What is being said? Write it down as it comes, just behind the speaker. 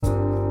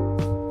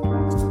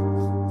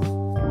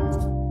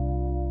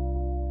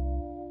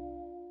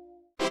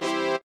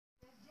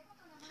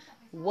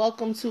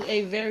Welcome to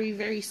a very,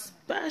 very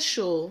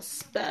special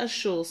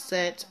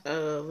set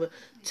of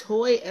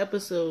toy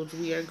episodes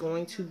we are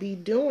going to be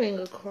doing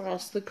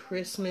across the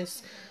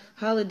Christmas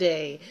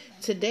holiday.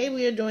 Today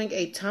we are doing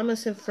a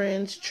Thomas &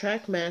 Friends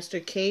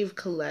Trackmaster Cave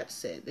Collapse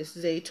set. This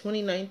is a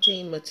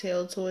 2019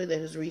 Mattel toy that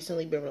has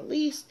recently been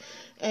released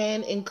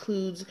and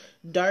includes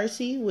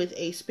Darcy with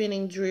a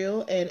spinning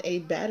drill and a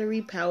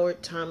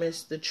battery-powered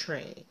Thomas the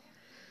Train.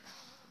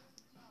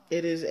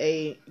 It is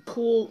a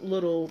cool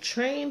little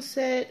train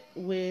set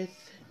with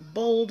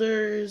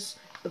boulders,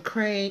 a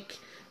crank,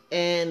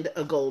 and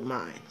a gold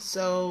mine.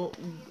 So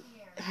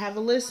have a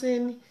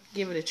listen,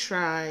 give it a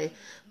try,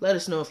 let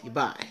us know if you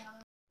buy.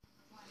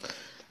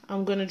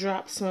 I'm going to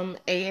drop some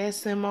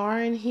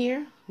ASMR in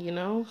here. You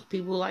know,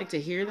 people like to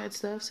hear that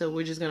stuff, so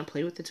we're just going to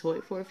play with the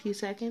toy for a few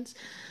seconds.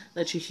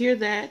 Let you hear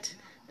that,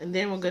 and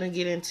then we're going to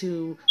get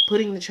into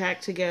putting the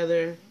track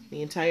together,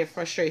 the entire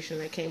frustration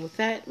that came with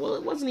that. Well,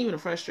 it wasn't even a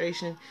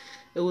frustration.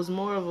 It was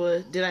more of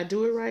a, did I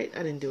do it right? I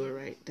didn't do it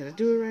right. Did I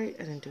do it right?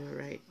 I didn't do it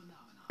right.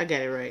 I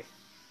got it right.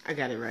 I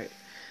got it right.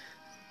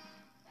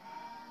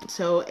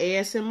 So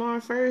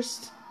ASMR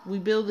first, we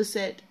build the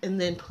set, and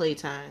then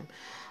playtime.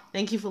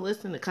 Thank you for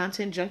listening to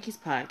Content Junkies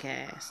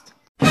Podcast.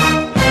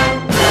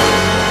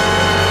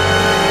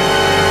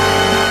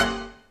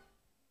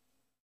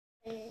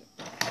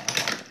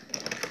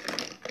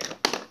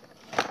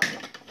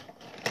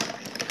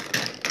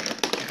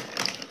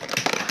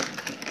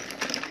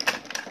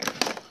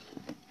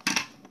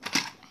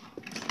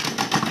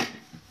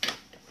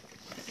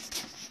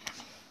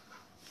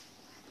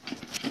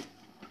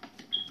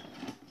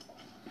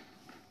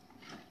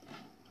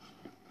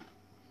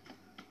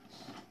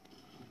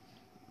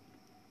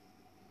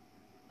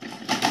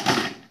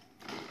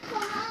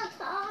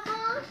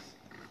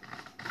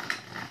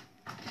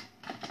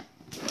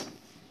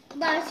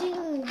 But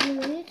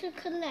you need to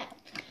connect.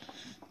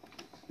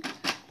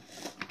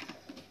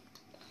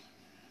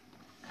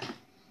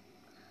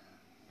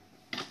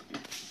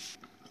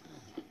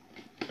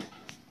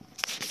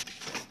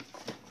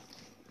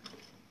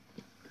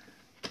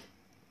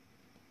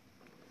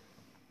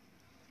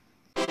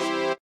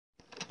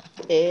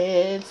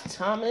 It's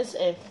Thomas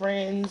and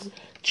Friends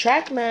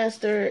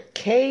Trackmaster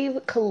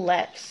Cave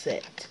Collapse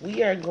set.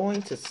 We are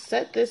going to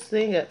set this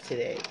thing up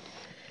today.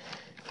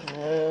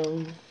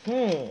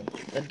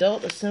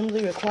 Adult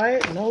assembly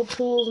required, no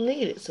tools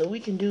needed. So we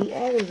can do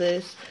all of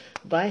this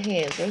by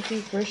hand. Thank you,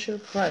 Fisher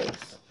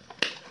Price.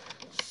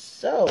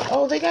 So,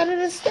 oh, they got it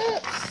in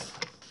steps.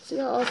 See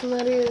how awesome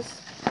that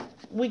is?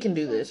 We can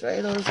do this, right,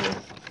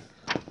 Elizabeth?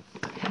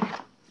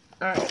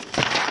 Alright.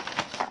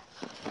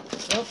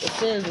 Well, it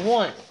says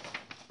 1.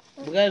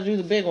 We gotta do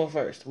the big one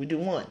first. We do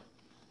 1.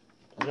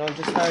 We don't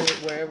just start it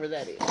wherever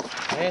that is.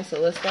 Alright, so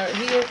let's start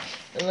here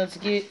and let's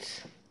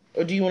get...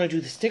 Or do you want to do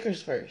the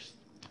stickers first?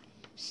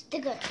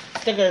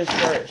 Stickers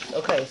first.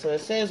 Okay, so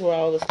it says where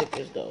all the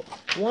stickers go.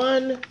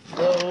 1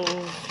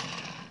 goes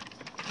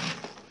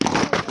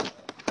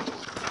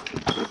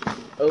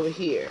over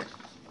here.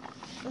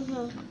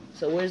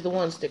 So where's the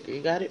 1 sticker?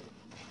 You got it?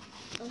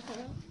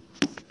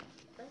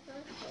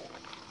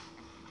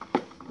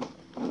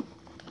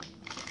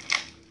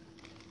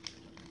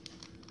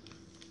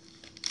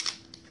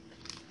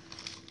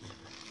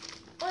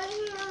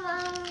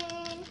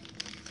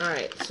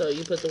 Alright, so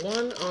you put the 1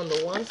 on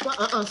the 1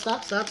 spot.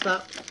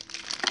 Stop.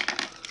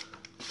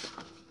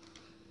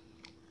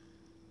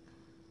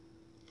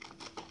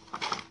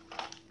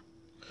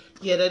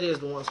 Yeah, that is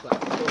the 1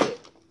 spot. Go ahead.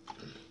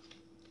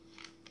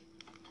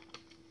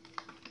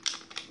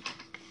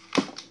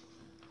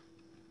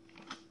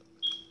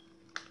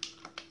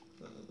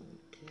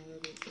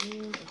 I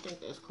think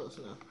that's close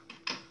enough.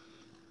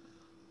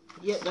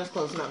 Yep, that's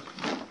close enough.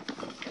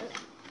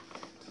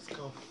 Just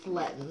gonna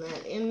flatten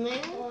that in there.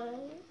 1,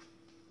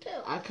 2.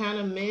 I kind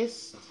of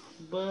missed,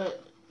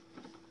 but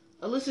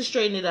Alyssa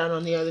straightened it out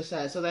on the other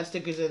side, so that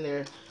sticker's in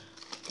there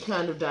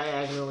kind of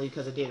diagonally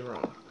because I did it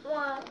wrong.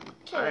 1,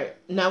 2. All right,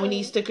 now we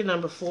need sticker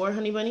number 4,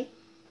 honey bunny.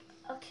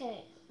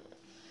 Okay.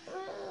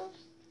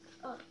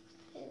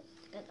 Here's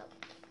sticker number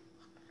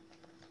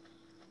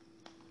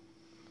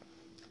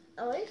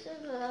 2. At least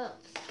it's not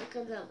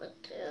sticker number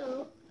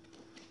 2.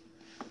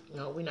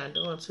 No, we're not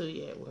doing 2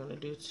 yet. We're gonna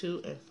do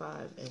 2 and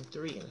 5 and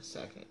 3 in a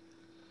second.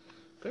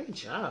 Great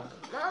job.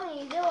 Mommy,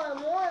 you're doing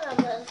more than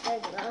this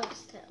thing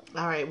loves to.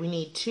 All right, we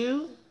need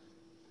 2.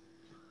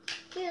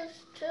 Here's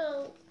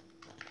 2.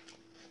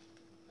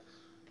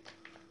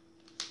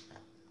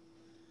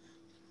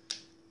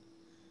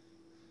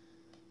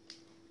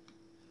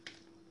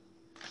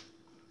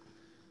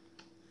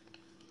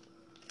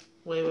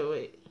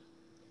 Wait.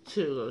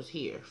 2 goes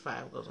here.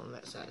 5 goes on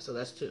that side. So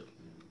that's 2.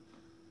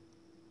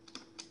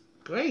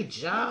 Great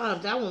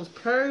job. That one's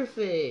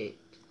perfect.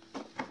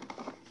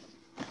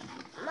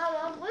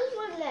 Mama, which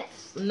one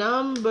next?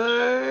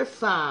 Number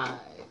 5.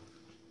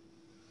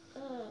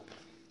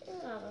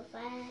 Number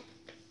 5.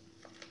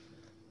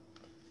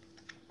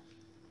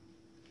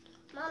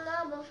 My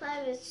number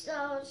 5 is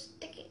so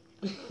sticky.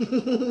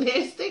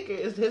 They're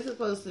stickers. They're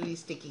supposed to be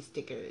sticky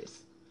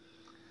stickers.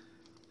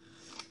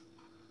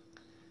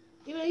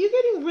 You know, you're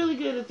getting really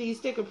good at these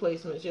sticker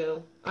placements,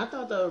 yo. I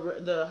thought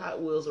the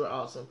Hot Wheels were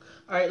awesome.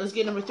 All right, let's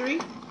get number 3.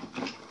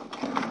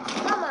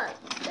 Mama,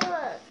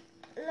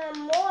 there are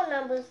more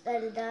numbers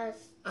than it does.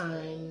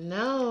 I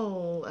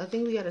know. I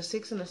think we got a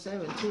 6 and a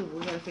 7 too.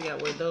 We gotta figure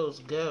out where those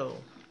go.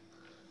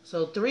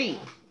 So 3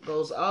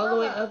 goes all the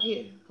way up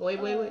here.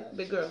 Wait,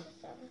 big girl.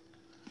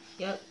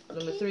 Yep,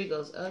 number 3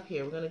 goes up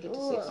here. We're gonna get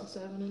to 6 and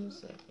 7 in a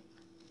second.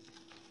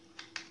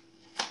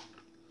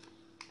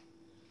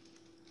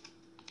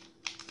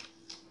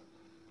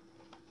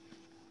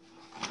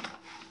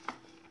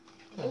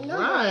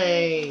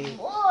 Right.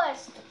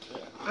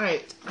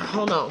 Alright,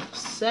 hold on.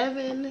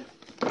 7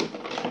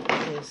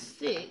 and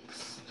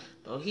 6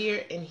 go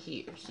here and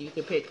here. So you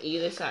can pick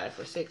either side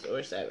for 6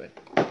 or 7.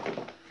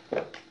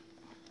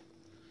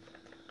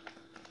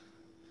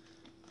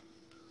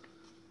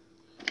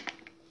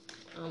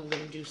 I'm going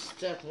to do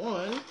step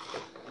 1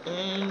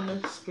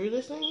 and screw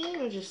this thing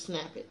in or just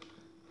snap it?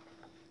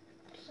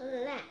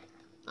 Snap.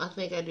 I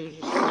think I do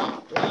just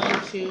snap.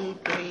 1, 2,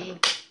 3.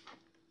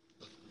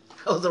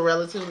 That was a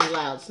relatively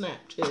loud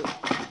snap too.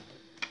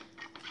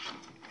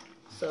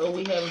 So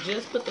we have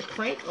just put the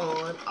crank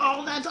on.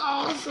 Oh, that's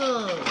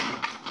awesome!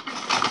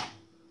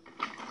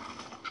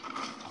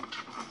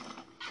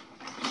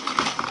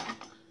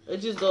 It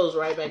just goes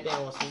right back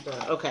down once it's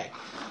done. Okay.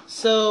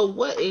 So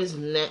what is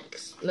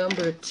next?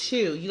 Number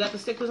 2. You got the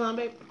stickers on,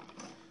 babe?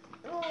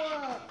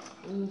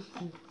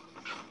 Mm-hmm.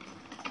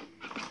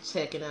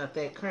 Checking out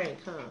that crank,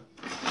 huh?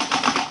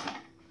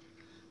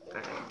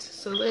 Alright,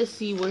 so let's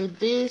see where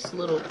this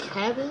little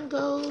cabin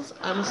goes.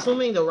 I'm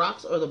assuming the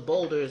rocks or the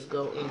boulders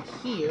go in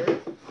here.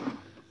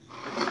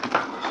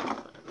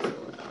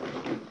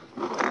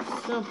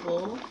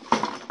 Simple.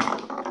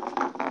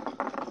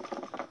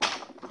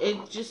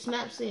 It just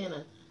snaps in,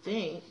 I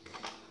think.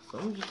 So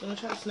I'm just going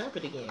to try to snap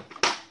it again.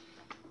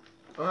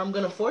 Or I'm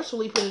going to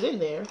forcefully put it in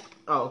there.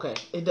 Oh, okay.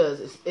 It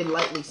does. It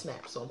lightly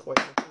snaps, so I'm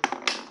forcefully.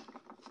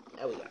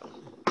 There we go.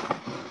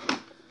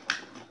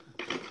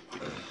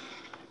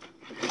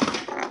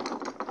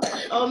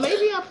 Oh,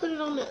 maybe I put it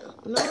on the...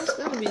 No, it's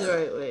got to be the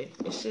right way.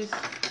 It's just...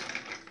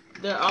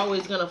 They're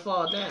always going to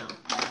fall down.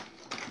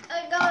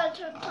 I got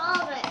to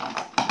comment.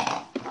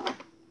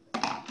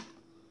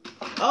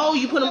 Oh,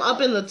 you put them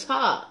up in the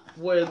top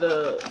where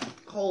the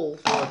hole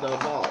for the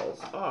balls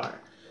are.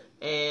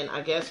 And I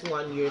guess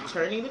when you're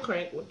turning the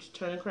crank,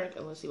 turn the crank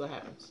and let's see what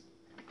happens.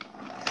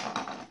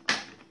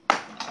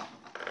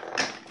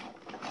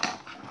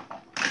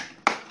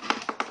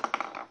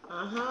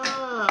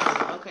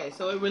 Okay,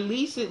 so it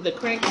releases, the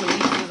crank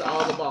releases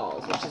all the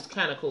balls, which is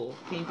kind of cool.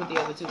 Can you put the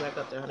other 2 back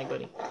up there, honey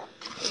buddy?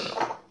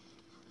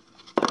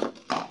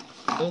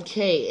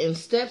 Okay, in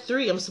step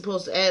 3, I'm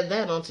supposed to add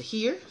that onto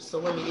here. So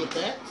let me get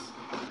that.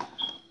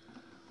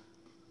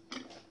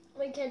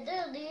 We can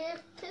do the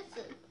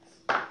pistons.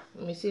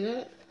 Let me see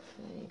that.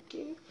 Thank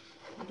you.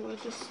 Do I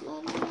just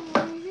slide it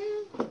right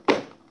here?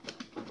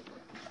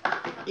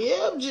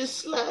 Yep, just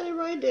slide it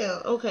right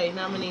down. Okay,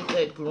 now I'm going to need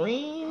that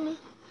green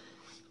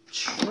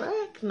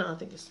track. No, I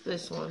think it's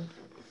this one.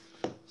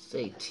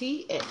 Say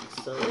TX.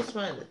 So let's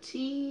find the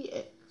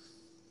TX.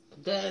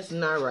 That's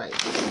not right.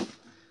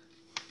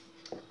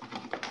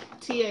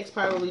 TX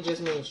probably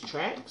just means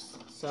tracks.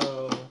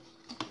 So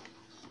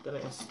I'm going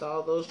to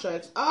install those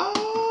tracks.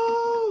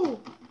 Oh!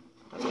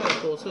 That's kind of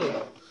cool too.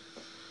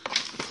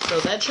 So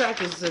that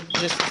track is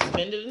just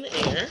suspended in the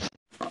air.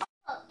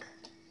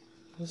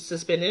 It's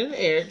suspended in the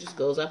air. It just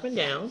goes up and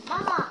down.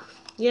 Mama.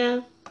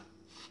 Yeah.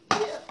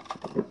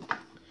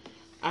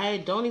 I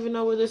don't even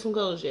know where this one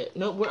goes yet.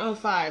 Nope, we're on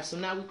 5, so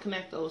now we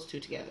connect those 2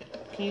 together.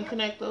 Can you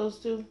connect those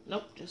 2?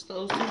 Nope, just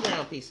those 2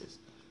 brown pieces.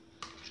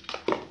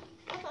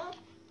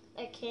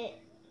 I can't.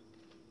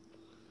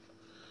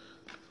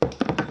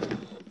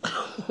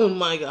 Oh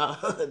my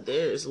god,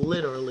 there's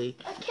literally...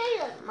 I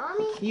can't,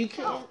 Mommy. You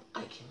can't?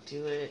 I can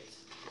do it.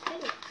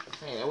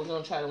 Okay, now we're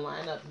going to try to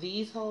line up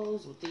these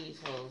holes with these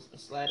holes and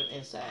slide them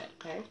inside,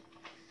 okay?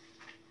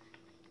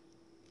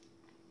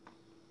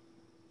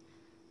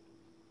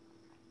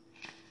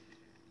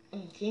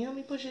 Can you help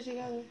me push it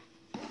together?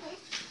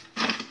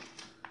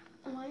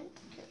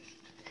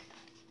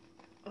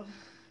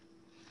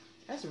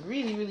 That's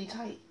really, really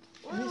tight.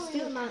 And it's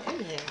still not in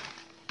there.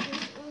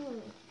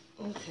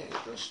 Okay,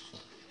 let's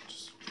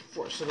just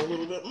force it a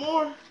little bit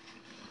more.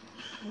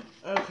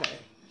 Okay.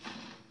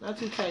 Not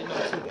too tight,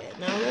 not too bad.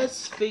 Now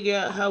let's figure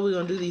out how we're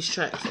going to do these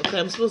tracks. Okay,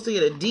 I'm supposed to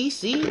get a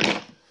DC.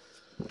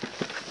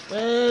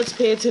 Let's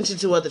pay attention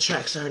to what the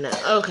tracks are now.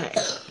 Okay,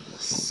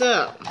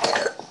 so...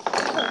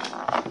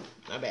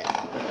 Not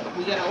bad.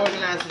 We got to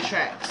organize the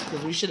tracks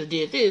because we should have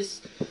did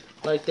this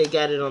like they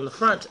got it on the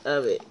front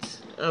of it.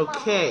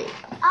 Okay.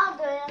 I'll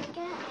do it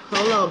again.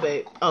 Hold on,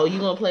 babe. Oh, you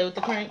going to play with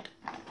the crank?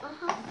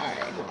 Uh-huh.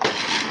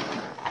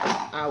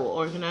 Alright. I will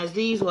organize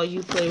these while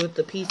you play with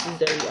the pieces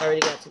that we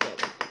already got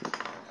together.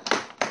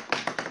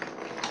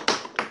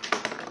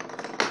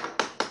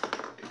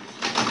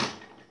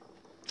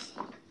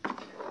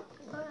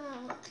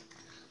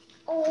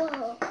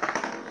 Oh.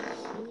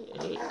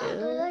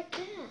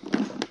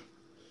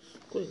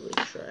 Squiggly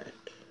track.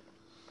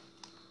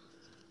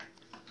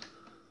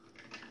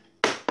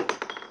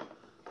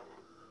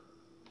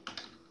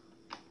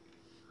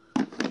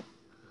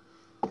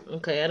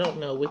 Okay, I don't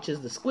know which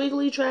is the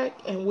squiggly track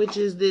and which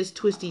is this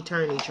twisty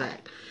turny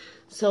track.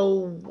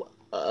 So,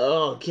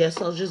 guess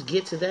I'll just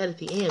get to that at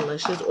the end.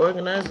 Let's just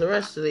organize the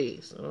rest of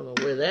these. I don't know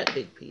where that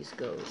big piece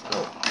goes.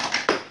 Oh.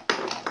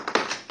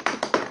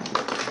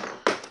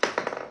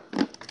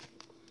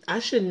 I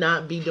should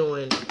not be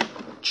doing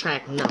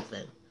track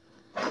nothing.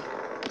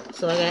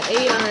 So I got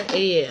AR and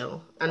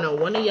AL. I know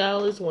one of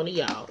y'all is one of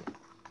y'all.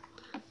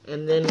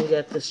 And then we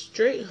got the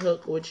straight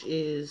hook, which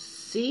is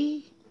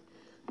C.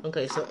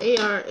 Okay, so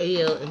AR,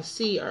 AL, and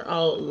C are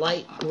all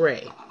light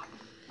gray.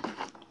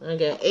 I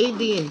got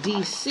AD and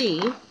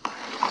DC,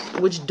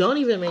 which don't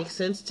even make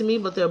sense to me,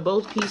 but they're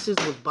both pieces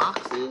with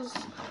boxes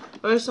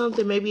or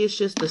something. Maybe it's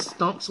just the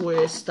stumps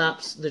where it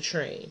stops the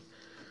train.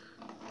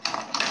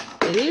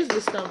 It is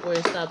the stump where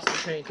it stops the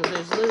train, because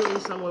there's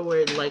literally somewhere where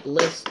it like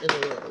lifts in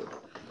the road.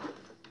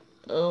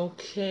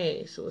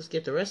 Okay, so let's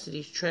get the rest of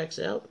these tracks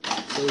out.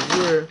 So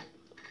we're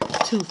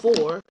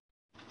 2-4.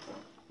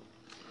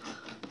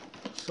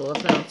 So I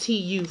found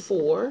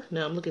TU4.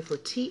 Now I'm looking for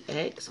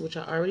TX, which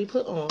I already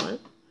put on.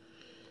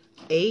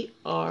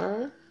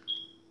 AR,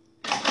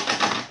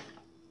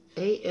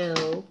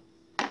 AL,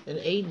 and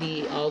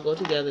AD all go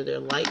together. They're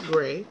light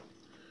gray.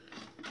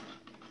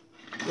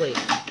 Wait,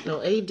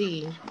 no, AD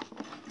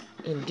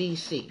and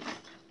DC.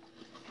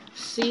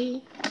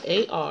 C,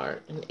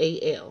 AR, and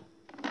AL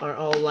are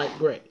all light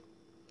gray.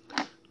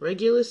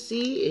 Regular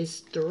C is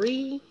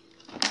 3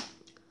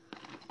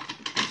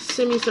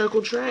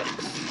 semicircle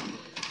tracks.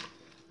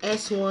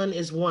 S1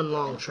 is 1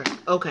 long track.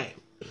 Okay.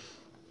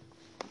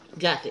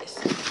 Got this.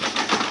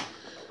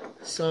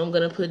 So I'm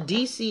going to put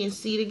DC and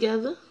C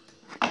together.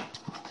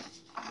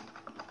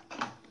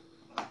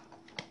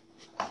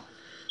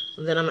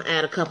 And then I'm going to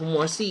add a couple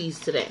more C's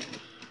to that.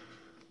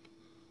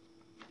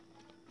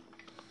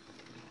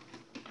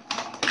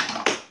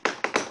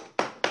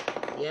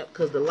 Yep,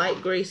 because the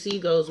light gray C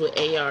goes with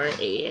AR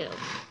and AL.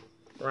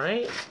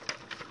 Right?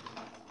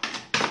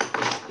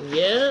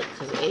 Yeah,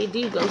 because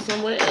AD goes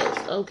somewhere else.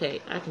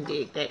 Okay, I can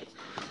dig that.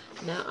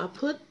 Now, I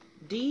put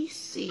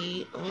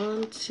DC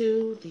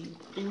onto the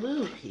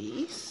blue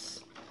piece.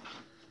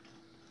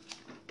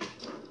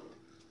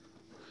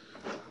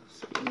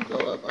 So you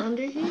go up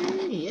under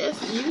here.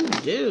 Yes, you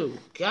do.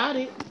 Got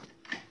it.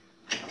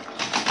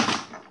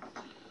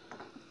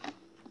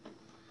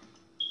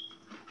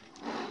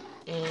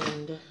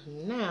 And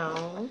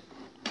now,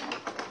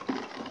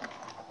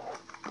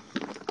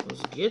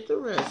 let's get the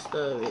rest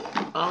of it.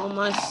 All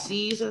my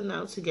C's are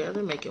now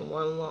together, making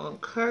one long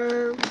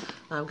curve.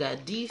 I've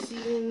got DC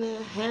in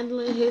there,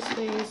 handling his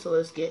thing. So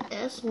let's get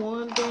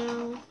S1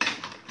 down.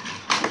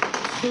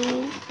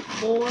 2,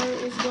 4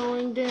 is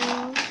going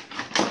down.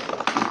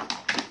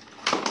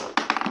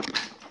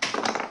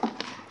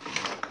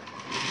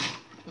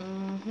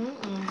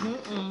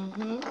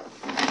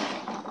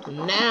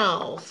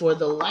 Now, for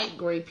the light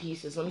gray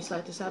pieces. Let me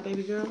slide this out,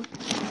 baby girl.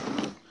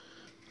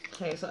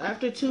 Okay, so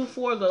after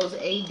 2-4 goes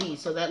AD.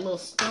 So that little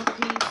stump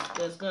piece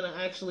that's going to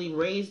actually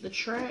raise the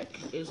track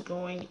is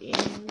going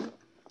in.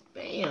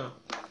 Bam.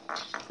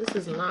 This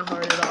is not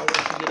hard at all once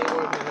you get it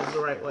organized the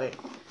right way.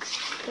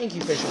 Thank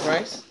you, Fisher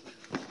Price.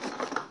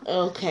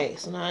 Okay,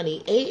 so now I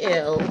need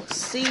AL,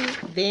 C,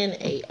 then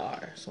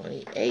AR. So I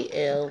need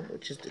AL,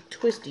 which is the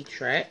twisty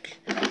track.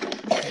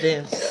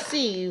 Then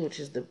C, which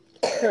is the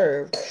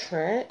curved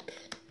track.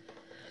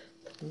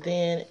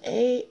 Then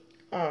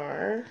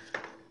AR,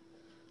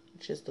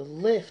 which is the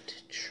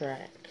lift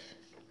track.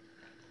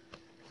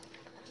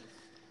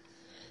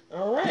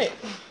 Alright.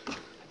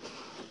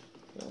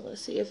 Now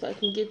let's see if I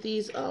can get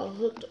these all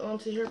hooked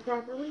onto here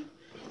properly.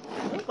 I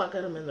hope I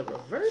got them in the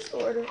reverse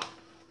order.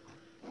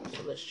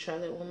 So let's try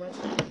that one more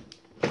time.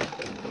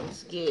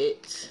 Let's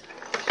get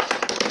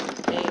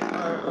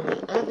AR on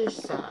the other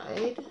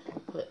side.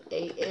 Put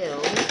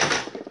AL.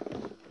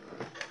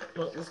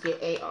 Well, let's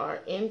get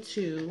AR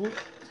into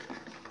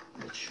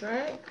the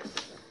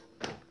tracks.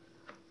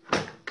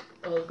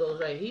 Oh, it goes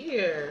right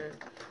here.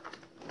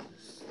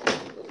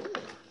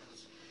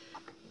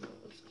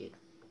 Let's get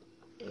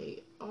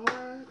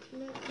AR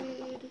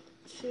connected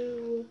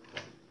to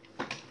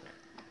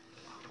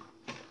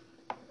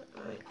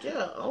right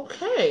there.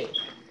 Okay.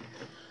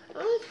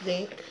 I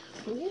think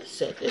we can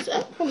set this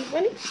up.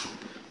 Ready?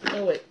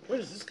 Oh wait, where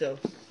does this go?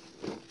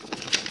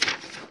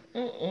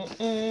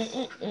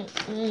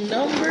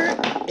 Number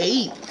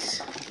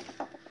 8.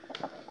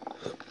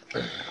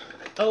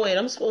 Oh wait,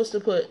 I'm supposed to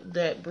put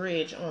that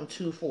bridge on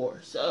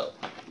 2-4. So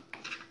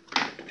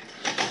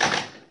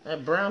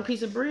that brown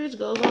piece of bridge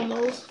goes on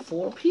those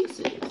 4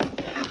 pieces.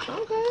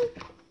 Okay.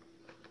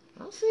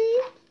 I'll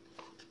see.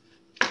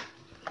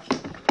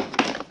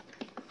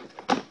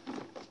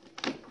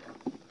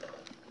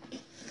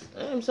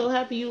 I'm so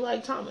happy you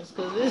like Thomas,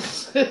 because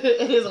this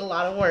it is a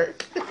lot of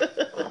work.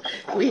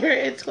 We are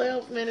at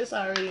 12 minutes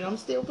already, and I'm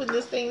still putting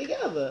this thing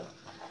together.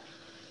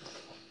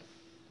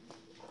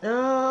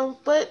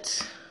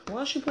 But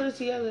once you put it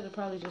together, it'll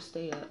probably just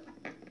stay up,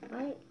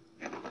 right?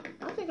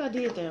 I think I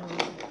did that one,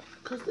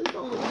 because this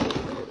don't look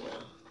good.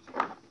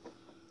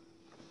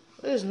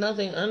 There's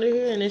nothing under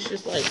here and it's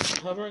just like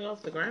hovering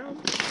off the ground.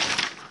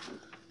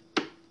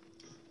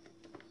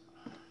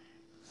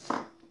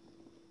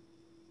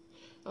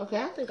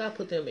 Okay, I think I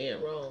put them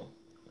in wrong.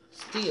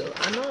 Still,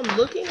 I know I'm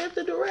looking at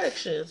the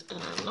directions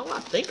and I know I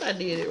think I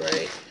did it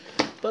right.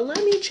 But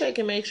let me check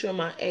and make sure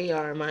my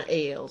AR and my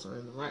ALs are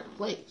in the right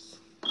place.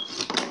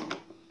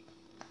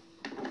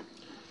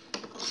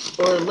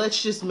 Or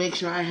let's just make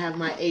sure I have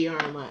my AR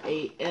and my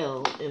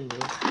AL in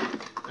the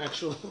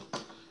actual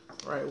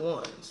right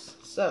ones.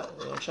 So,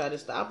 we're going to try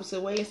this the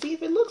opposite way and see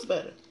if it looks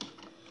better.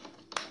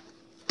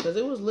 Because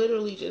it was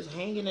literally just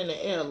hanging in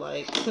the air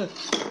like,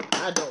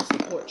 I don't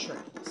support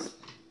trains.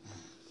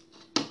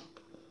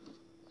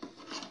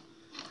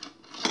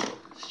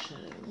 Let's try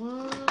it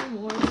one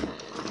more time.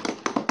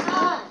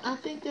 I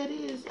think that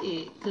is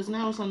it. Because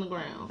now it's on the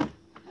ground.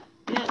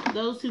 Yep,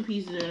 those two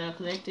pieces are now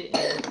connected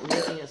and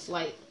making a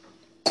slight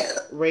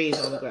raise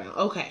on the ground.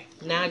 Okay,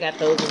 now I got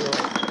those in the right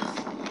place.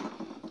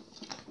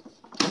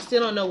 I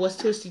still don't know what's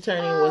twisty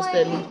turning, what's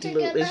that loopy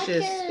loop. It's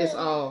just, it's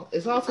all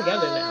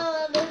together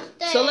now.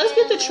 So let's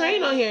get the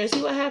train on here and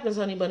see what happens,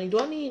 honey bunny. Do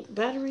I need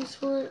batteries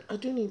for it? I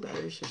do need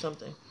batteries for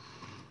something.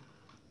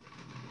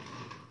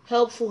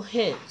 Helpful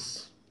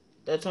hints.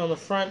 That's on the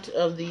front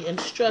of the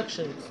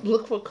instructions.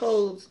 Look for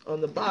codes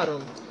on the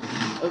bottom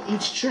of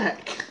each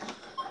track.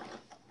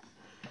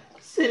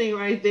 Sitting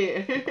right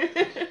there.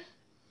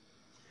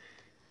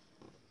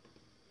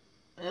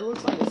 It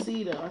looks like a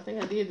C though. I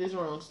think I did this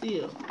wrong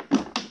still.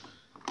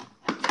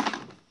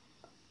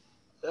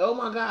 Oh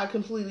my God, I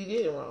completely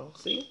did it wrong.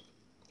 See?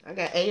 I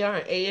got AR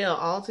and AL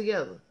all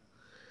together.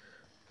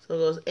 So it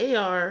goes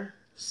AR,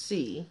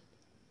 C,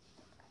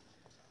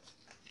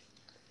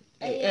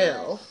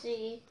 AL,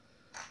 C,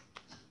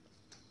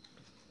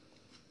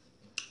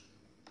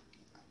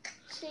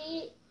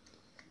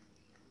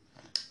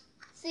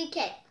 CK.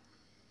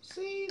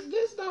 See,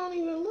 this don't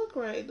even look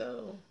right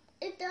though.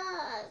 It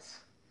does.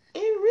 It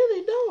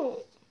really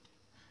don't.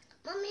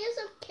 Mommy, it's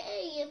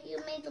okay if you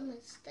made a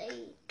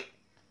mistake.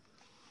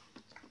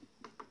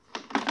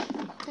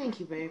 Thank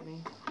you,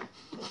 baby.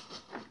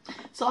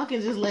 So I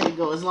can just let it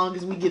go as long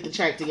as we get the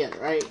track together,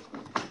 right?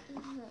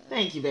 Mm-hmm.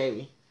 Thank you,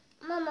 baby.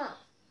 Mama.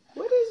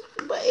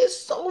 But it's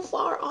so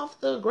far off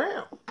the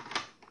ground.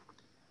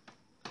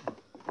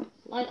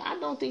 Like, I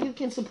don't think it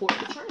can support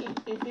the train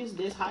if it's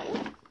this high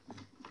up.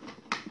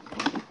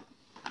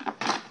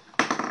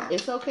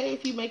 It's okay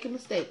if you make a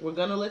mistake. We're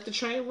going to let the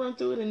train run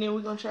through it and then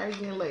we're going to try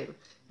again later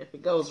if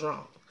it goes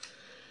wrong.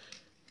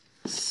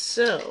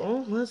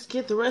 So, let's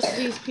get the rest of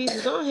these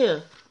pieces on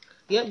here.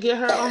 Yep, get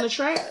her on the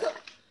track.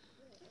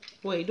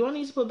 Wait, do I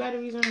need to put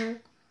batteries in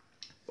her?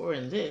 Or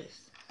in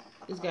this?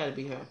 It's got to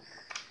be her.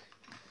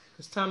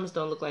 Because Thomas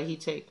don't look like he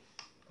take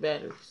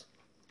batteries.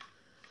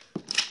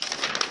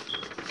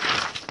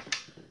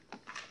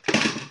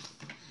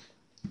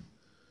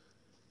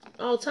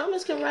 Oh,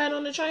 Thomas can ride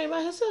on the train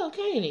by himself,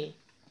 can't he?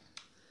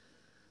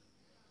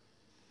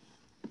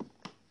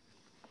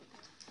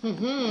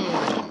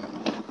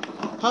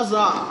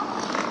 Huzzah!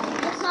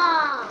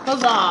 Huzzah!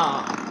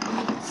 Huzzah!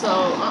 So,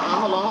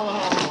 hold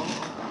on.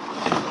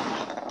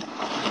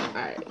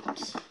 Alright.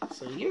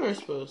 So you're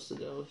supposed to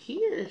go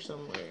here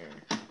somewhere.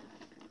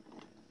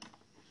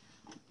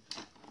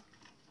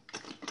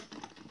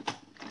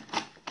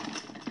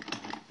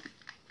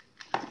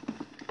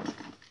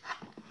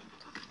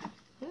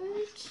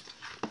 Right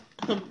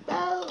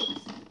about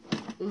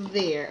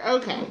there.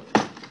 Okay.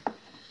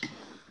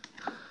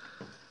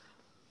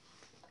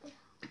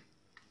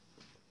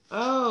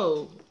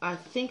 Oh, I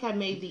think I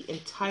made the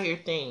entire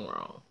thing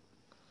wrong.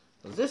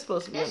 Was this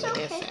supposed to be on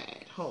the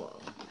inside? Hold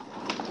on.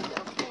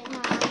 Okay,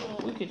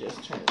 Mommy. We could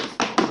just turn this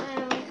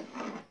around.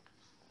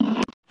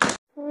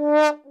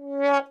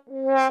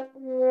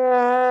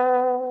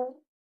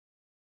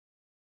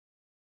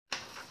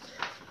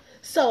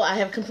 So I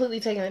have completely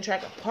taken the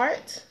track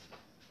apart,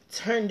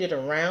 turned it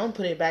around,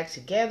 put it back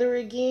together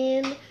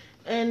again,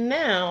 and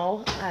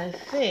now I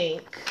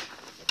think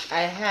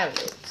I have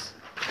it.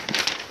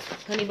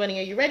 Honey bunny,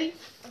 are you ready?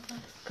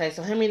 Okay,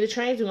 so hand me the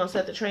trains. We're going to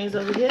set the trains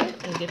over here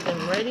and get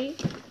them ready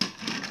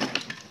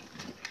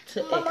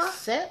to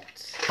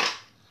accept.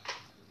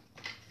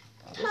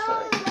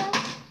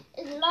 Thomas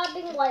is not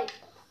being right.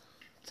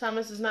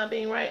 Thomas is not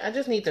being right? I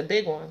just need the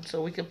big one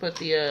so we can put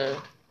the...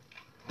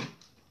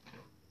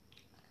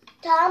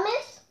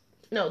 Thomas?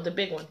 No, the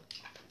big one.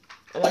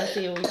 I want to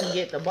see if we can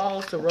get the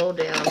balls to roll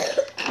down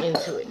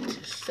into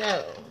it.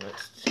 So,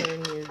 let's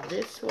turn you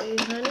this way,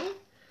 honey.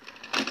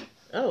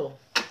 Oh.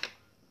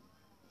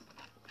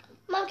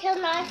 Mom,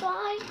 can I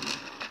fly?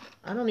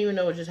 I don't even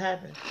know what just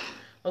happened.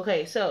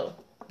 Okay, so,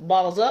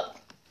 balls up.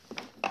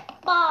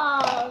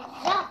 Balls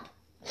up.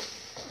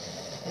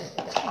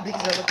 These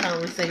are the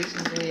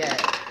conversations we had.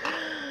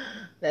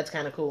 That's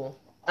kind of cool.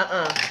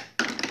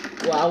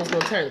 Well, I was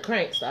going to turn the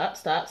crank. Stop.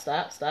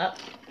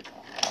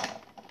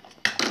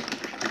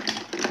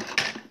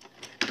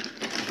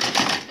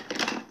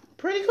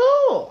 Pretty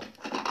cool.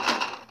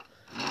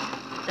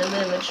 And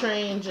then the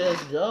train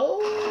just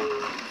goes.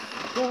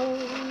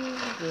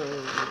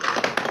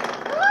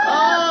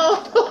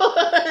 Oh!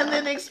 and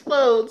then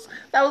explodes.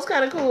 That was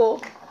kind of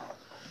cool.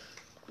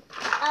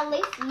 At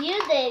least you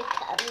did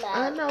come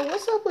I out. know.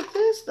 What's up with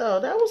this though?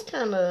 That was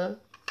kind of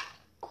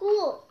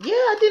Cool. yeah.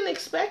 I didn't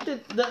expect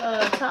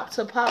the top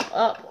to pop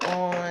up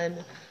on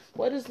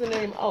what is the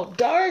name? Oh,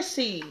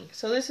 Darcy.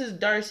 So this is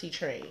Darcy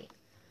train.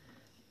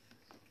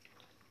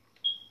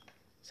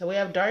 So we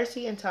have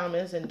Darcy and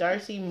Thomas, and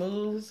Darcy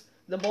moves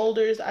the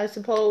boulders, I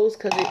suppose,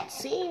 because it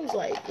seems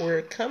like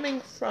we're coming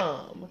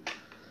from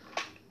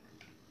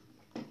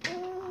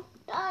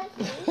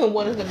Darcy.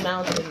 one of the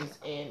mountains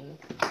in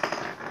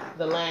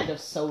the land of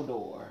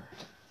Sodor.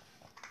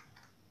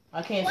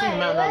 I can't see the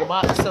mountain on the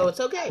bottom, so it's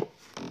okay.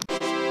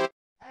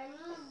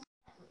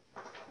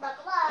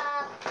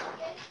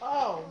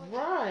 All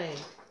right.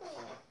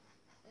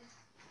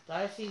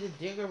 Darcy the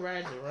digger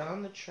rides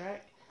around the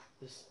track.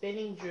 The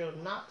spinning drill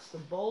knocks the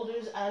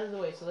boulders out of the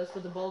way. So let's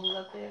put the boulders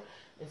up there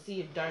and see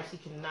if Darcy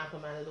can knock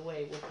them out of the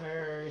way with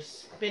her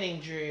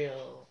spinning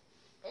drill.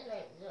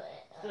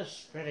 The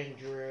spinning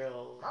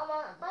drill.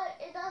 Mama, but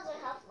it doesn't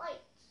have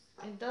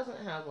lights. It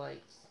doesn't have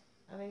lights.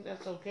 I think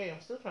that's okay. I'm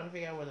still trying to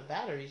figure out where the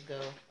batteries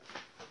go.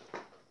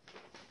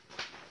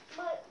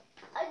 But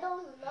I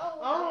don't know.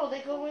 Oh, they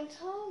go in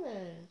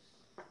Thomas.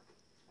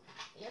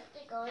 Yep,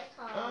 they go in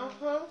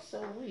Thomas.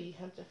 So we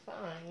have to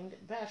find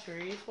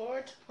batteries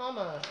for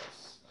Thomas.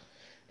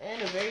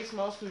 And a very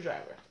small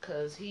screwdriver,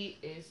 because he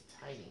is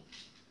tiny.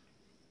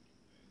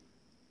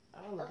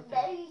 Oh, look at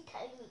that. Very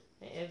tiny.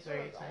 It is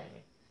very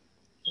tiny.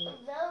 A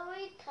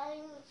very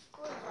tiny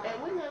screwdriver.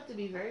 It wouldn't have to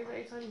be very,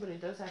 very tiny, but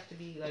it does have to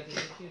be like a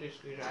computer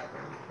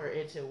screwdriver for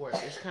it to work.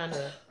 It's kind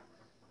of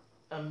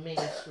a mini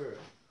screw.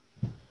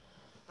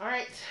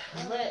 Alright,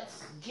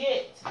 let's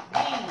get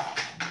these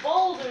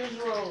boulders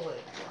rolling.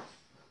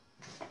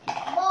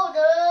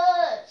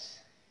 Boulders!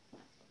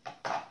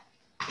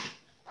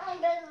 And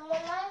then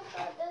when I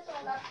put this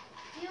one up,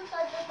 you turn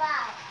the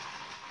dial.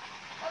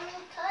 I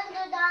mean, turn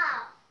the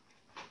dial.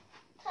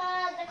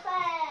 Turn the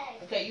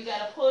crank. Okay, you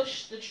gotta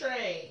push the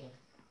train.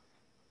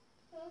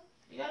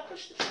 You gotta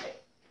push the train.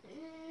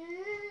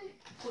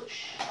 Push.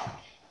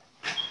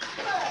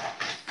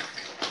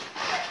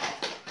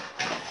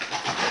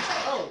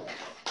 Oh.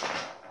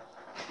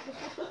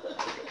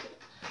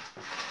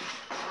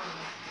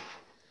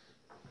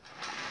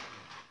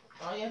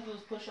 All you have to do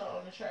is push her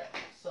on the track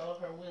so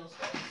her wheels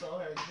start, so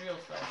her drill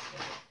starts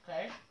spinning,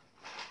 okay?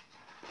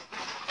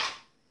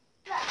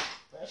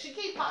 She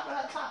keep popping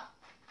her top.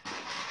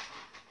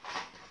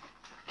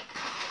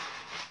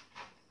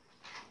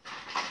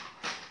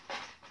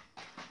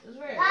 It's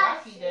very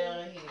rocky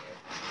down here.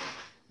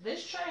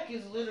 This track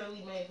is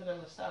literally made for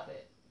them to stop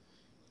it.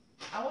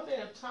 I wonder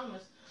if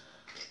Thomas...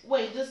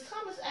 Wait, does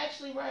Thomas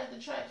actually ride the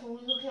tracks when we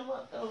hook him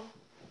up, though?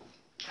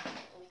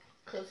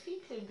 Because he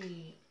could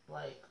be,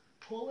 like,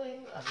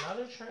 pulling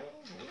another train.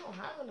 We don't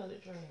have another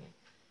train.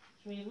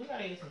 Which means we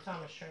gotta get some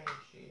Thomas trains,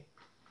 G.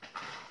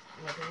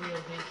 Like a real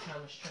big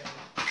Thomas train.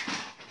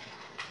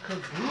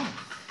 Caboose.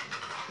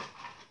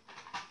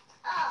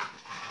 Oh.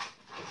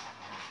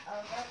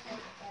 Oh, that's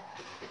like that.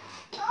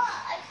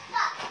 Oh, I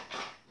stuck.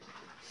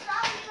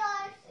 Sorry,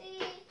 Darcy.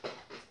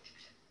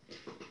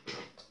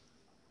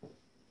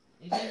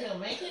 You think he'll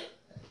make it?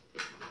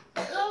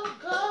 Go,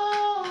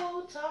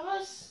 go,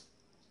 Thomas.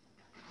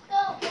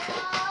 Go, go,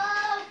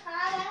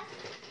 Thomas.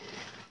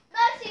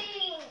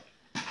 Darcy.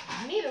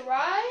 You need a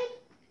ride?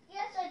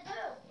 Yes, I do.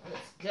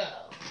 Let's go.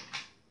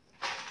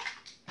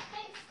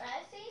 Thanks,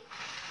 Darcy.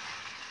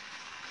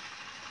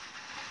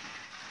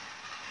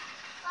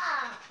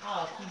 Ah.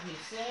 Oh, keep you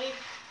safe.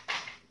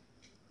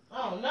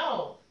 Oh,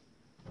 no.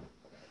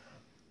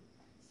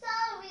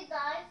 Sorry,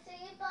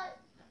 Darcy, but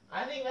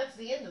I think that's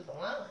the end of the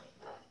line.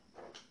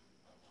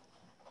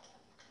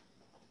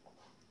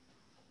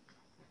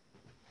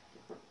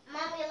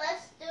 Mommy,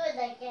 let's do it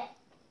again.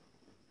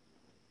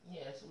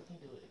 Yes, we can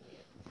do it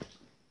again.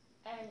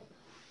 And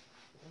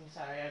I'm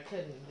sorry, I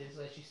couldn't just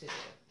let you sit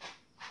there.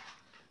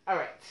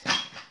 Alright.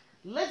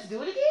 Let's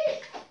do it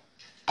again.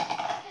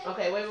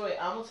 Okay, wait.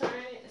 I'm gonna turn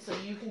it so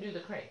you can do the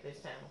crank this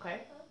time,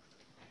 okay?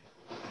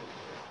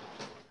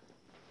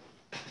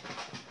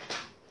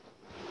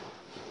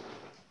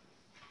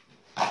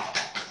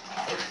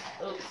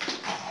 Oh.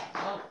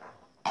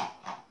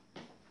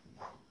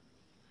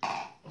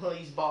 Well,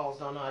 these balls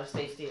don't know how to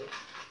stay still.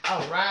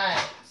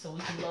 Alright, so we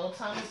can load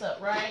Thomas up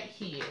right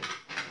here.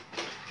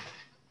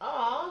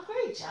 Oh,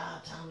 great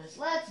job, Thomas.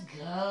 Let's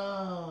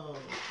go.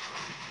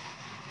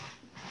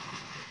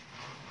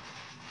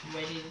 You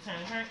ready to turn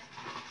the crank?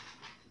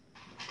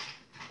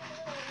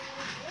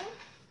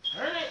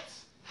 Turn it.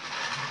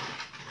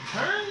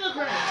 Turn the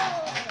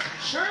crank.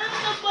 Turn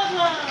the button.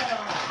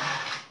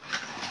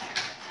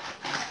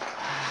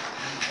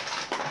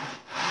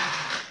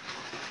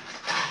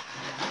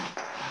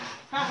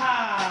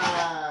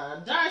 Haha.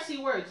 Darcy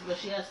works, but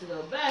she has to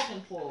go back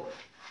and forward.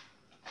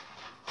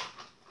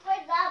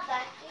 where's that,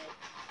 Darcy?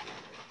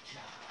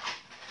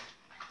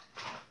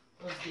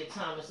 Let's get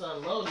Thomas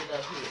unloaded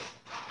up here.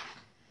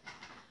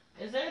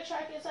 Is there a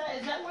track inside?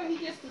 Is that where he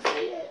gets to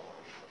see it?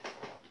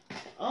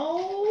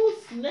 Oh,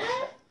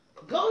 snap.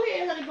 Go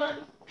ahead, honey bun.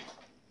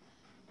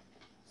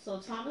 So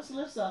Thomas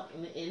lifts up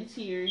in the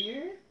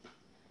interior.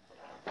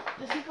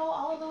 Does he go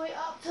all the way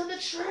up to the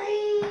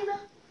train?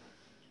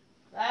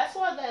 That's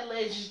why that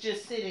ledge is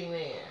just sitting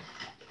there.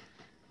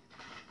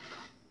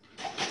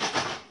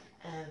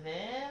 And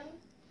then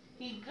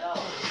he goes,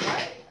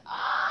 right?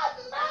 Ah,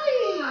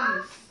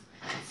 nice!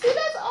 See,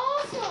 that's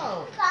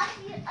awesome!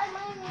 Daddy, I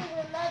might need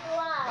another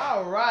one.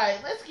 All right,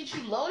 let's get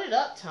you loaded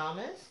up,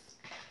 Thomas.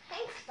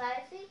 Thanks,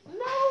 Darcy.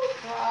 No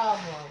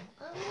problem.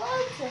 I'd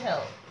love to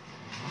help.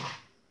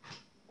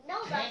 No,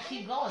 Can't Darcy.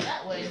 keep going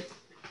that way.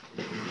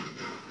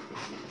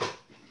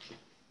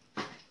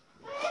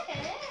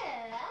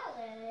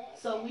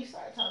 So we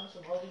start Thomas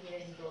from over here,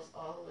 and he goes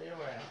all the way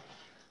around.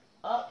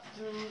 Up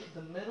through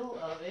the middle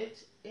of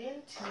it,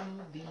 into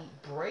the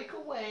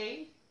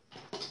breakaway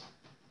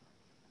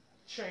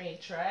train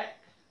track.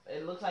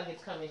 It looks like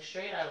it's coming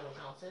straight out of the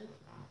mountain.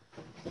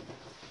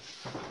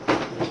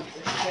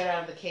 It's straight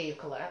out of the cave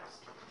collapse.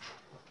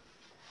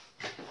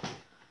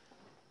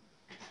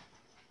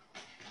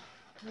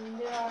 And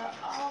there are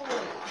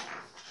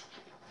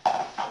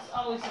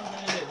always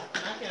something to do.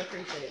 And I can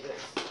appreciate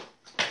this.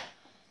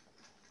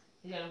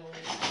 You gotta move.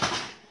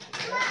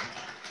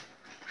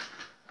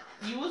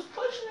 You was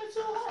pushing it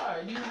too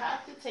hard. You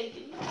have to take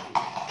it easy.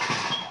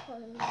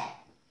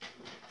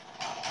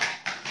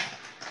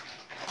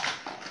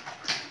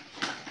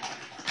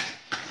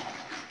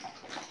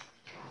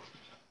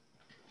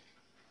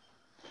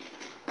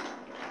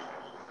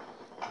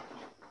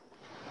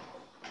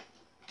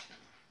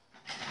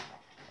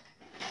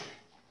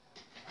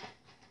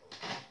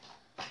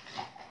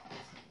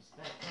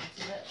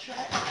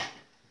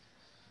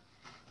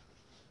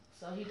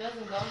 So he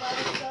doesn't go by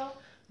himself,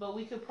 but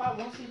we could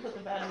probably, once we put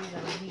the batteries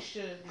in, he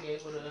should be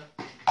able to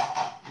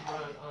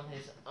run on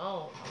his own.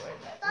 All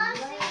right,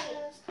 that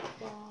last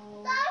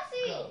ball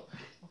go.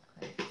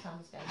 Okay,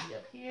 Thomas got to be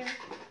up here.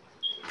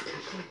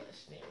 She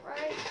pushed it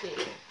right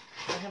there.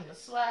 For him to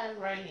slide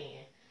right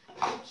in.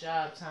 Good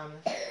job,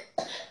 Thomas.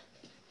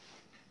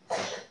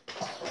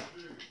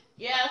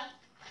 Yeah?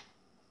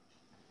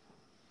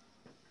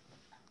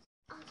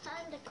 I'll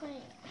turn the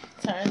crank.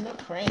 Turn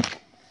the crank.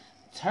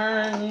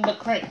 Turn the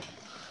crank.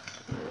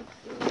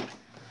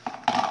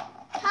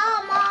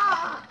 Come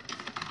on.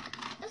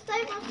 Let's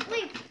take a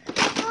sleep.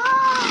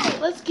 Go.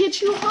 Let's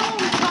get you home,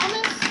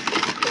 Thomas.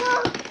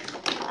 Go.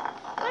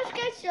 Let's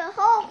get you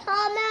home,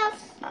 Thomas.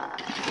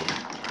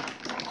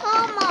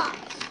 Thomas.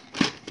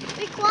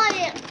 Be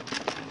quiet.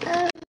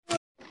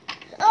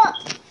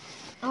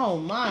 Oh,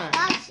 my.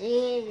 That's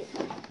it.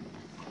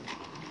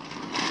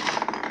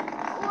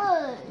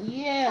 What?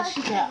 Yeah,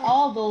 she got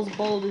all those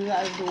boulders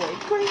out of the way.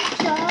 Great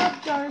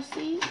job,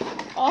 Darcy.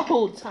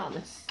 Oh,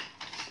 Thomas.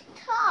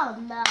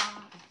 Thomas.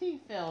 He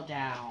fell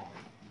down.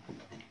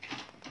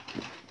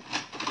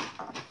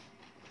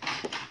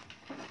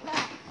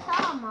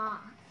 Thomas.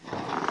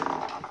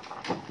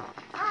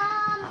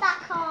 I'm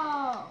back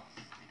home.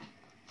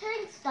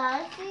 Thanks,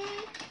 Darcy.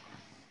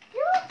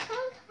 You're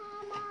welcome,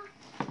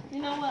 Thomas.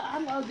 You know what? I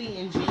love the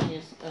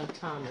ingenious of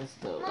Thomas,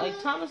 though.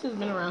 Like, Thomas has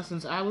been around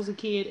since I was a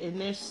kid, and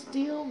they're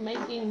still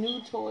making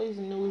new toys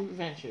and new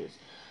adventures.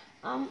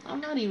 I'm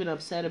not even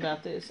upset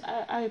about this.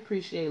 I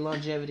appreciate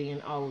longevity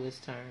in all of its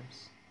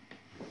terms.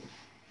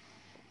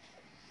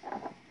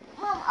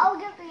 Mom, I'll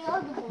get the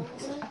other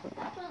boulders.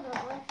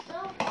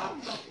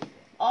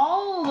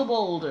 All the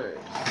boulders.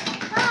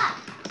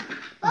 Ah,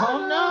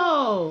 Oh,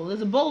 no.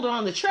 There's a boulder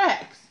on the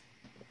tracks.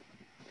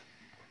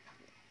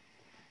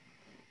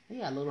 You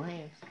got little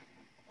hands.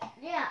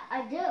 yeah,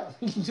 I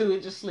do. You can do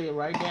it, just slid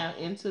right down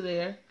into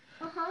there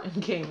Uh-huh.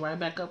 and came right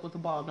back up with the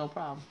ball, no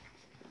problem.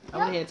 I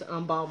would have had to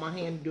unball my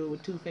hand and do it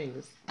with 2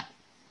 fingers.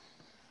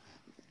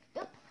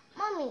 Yep.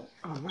 Mommy.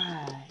 All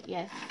right,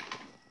 yes.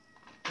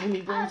 Let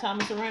me bring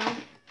Thomas around.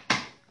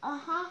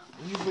 Uh-huh.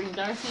 You bring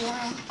Darcy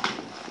around.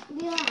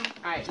 Yeah.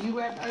 All right, you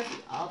grab Darcy.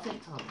 I'll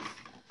take Thomas.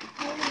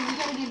 Hey, you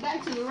gotta get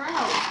back to the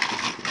route.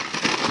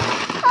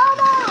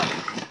 Thomas!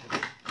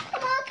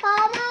 Come on,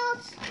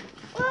 Thomas.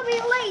 We'll be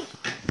late.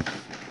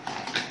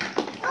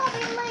 We'll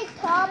be late,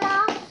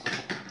 Thomas.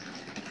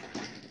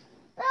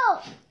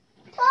 No.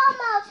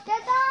 Thomas,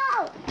 get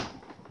out.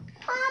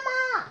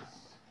 Thomas.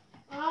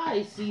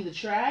 I see the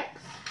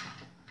tracks.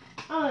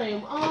 I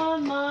am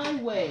on my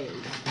way.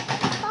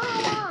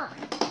 Thomas.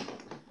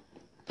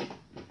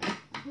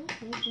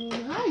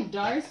 Hi,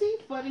 Darcy.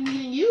 Funny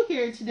meeting you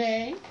here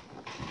today.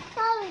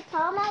 Sorry,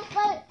 Thomas,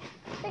 but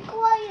be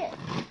quiet.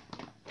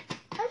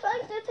 I'd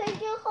like to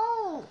take you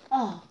home.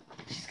 Oh,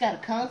 she's got to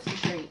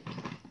concentrate.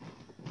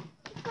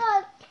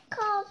 God,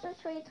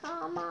 concentrate,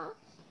 Thomas.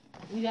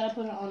 You gotta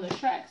put her on the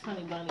tracks,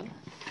 honey bunny.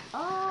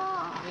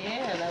 Oh.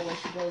 Yeah, that way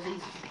she goes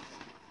easy.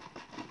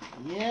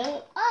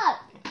 Yep. Up.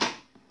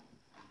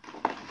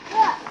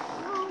 Yeah.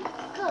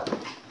 Go.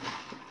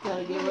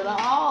 Gotta get rid of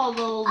all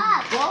those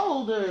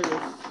boulders.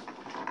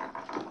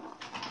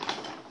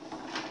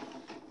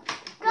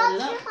 Got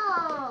it you up.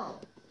 home.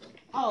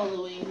 All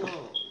the way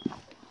home.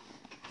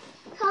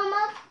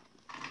 Thomas.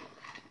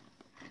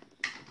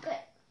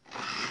 Good.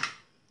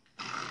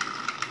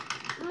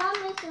 Mom,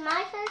 it's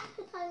my turn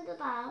to turn the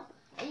ball.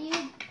 And you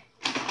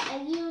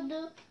And you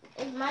do.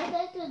 It's my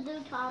turn to do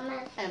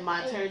Thomas. And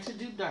my turn to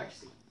do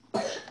Darcy.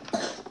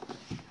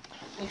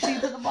 Make sure you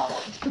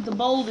put the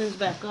boulders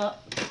back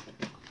up.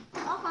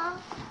 Uh-huh.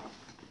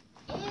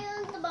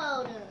 And the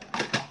boulder.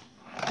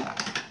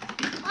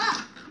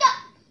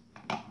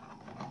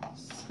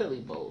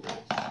 Silly boulders.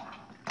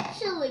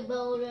 Silly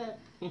boulder.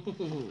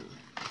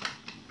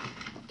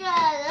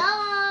 Get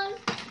on.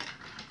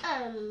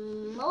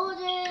 And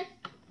boulder.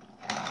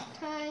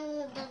 Turn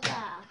the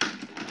back.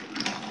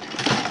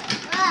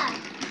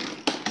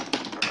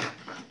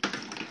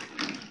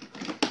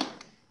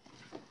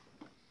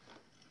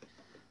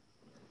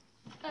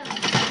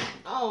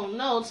 Oh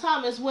no,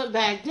 Thomas went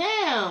back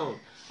down.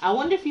 I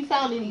wonder if he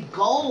found any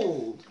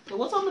gold. So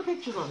what's on the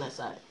pictures on that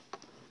side?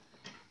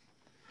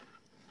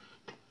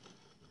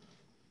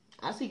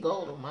 I see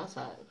gold on my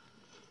side.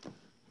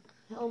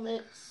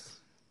 Helmets.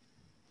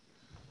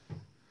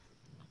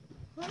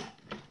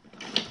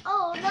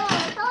 Oh no,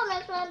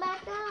 Thomas went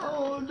back down.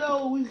 Oh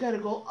no, we gotta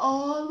go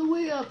all the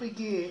way up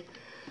again.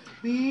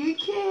 Be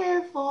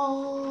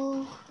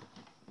careful.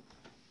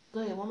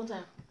 Go ahead, one more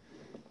time.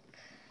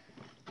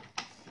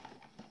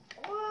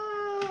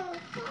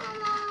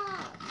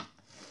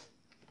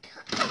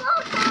 Come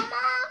on,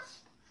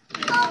 Thomas.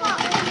 Come on.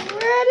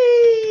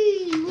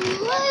 Ready?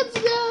 Let's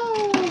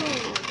go.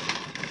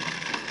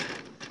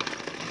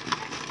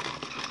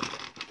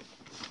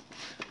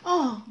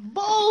 Oh,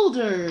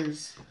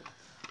 boulders.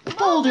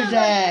 Boulder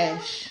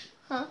dash.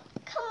 Huh?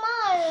 Come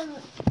on,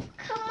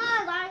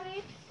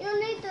 Garvey. You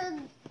need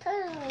to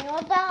turn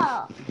your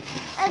down.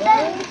 And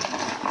then,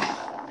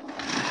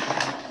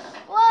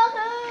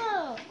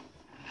 woohoo!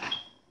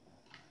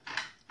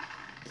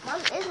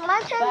 It's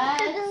my turn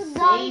to do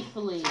Garvey.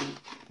 Safely.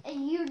 And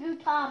you do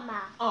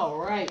Thomas. All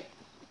right.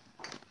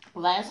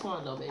 Last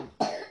one though, baby.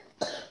 The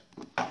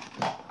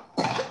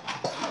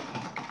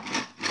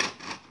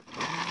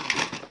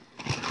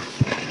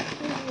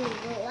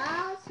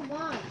last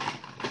one.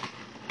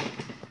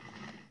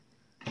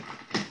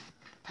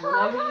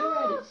 Whenever you're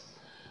ready.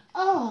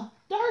 Oh,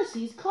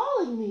 Darcy's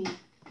calling me.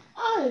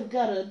 I've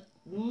got a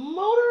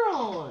motor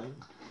on.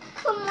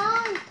 Come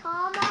on,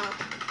 Thomas.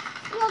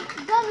 You're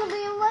gonna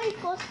be late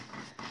for.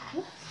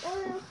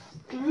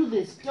 Through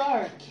this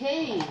dark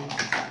cave.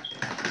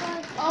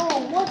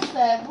 Oh, what's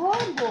that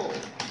rumble?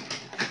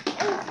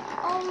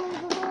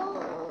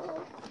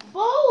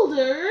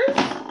 Boulders?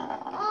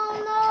 Oh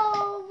no,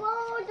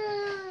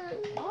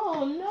 boulders.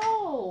 Oh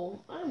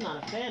no, I'm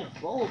not a fan of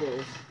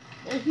boulders.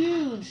 They're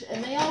huge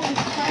and they always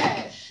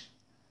crash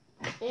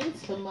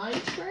into my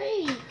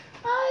train.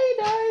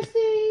 Hi,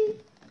 Darcy.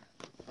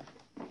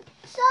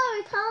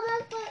 Sorry,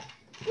 Thomas, but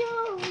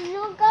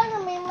you're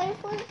gonna be late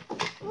for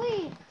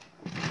sleep.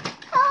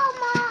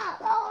 Thomas!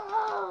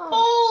 Oh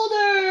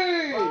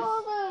Boulders! no!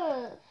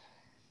 Boulders!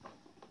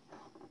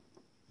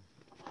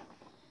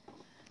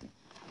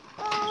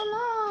 Oh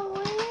no,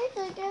 we need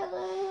to get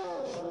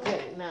it.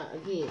 Okay, now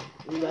again,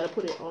 we gotta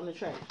put it on the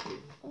tracks.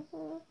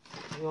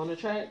 You on the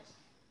tracks?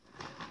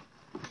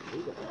 There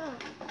you go.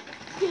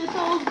 Get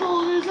those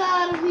boulders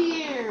out of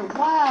here!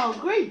 Wow,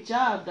 great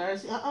job,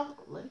 Darcy.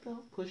 Let it go.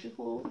 Push it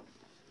forward.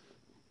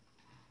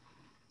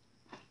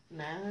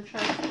 Now the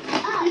tracks.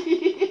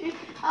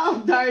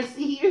 Oh,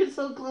 Darcy, you're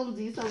so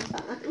clumsy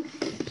sometimes.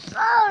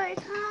 Sorry,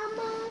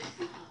 Thomas.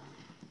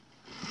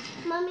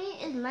 Mommy,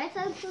 it's my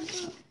turn to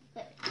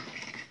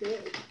do.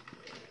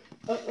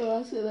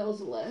 I said that was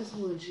the last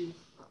one, G.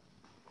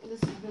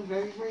 This has been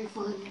very, very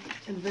fun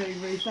and very,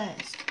 very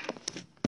fast.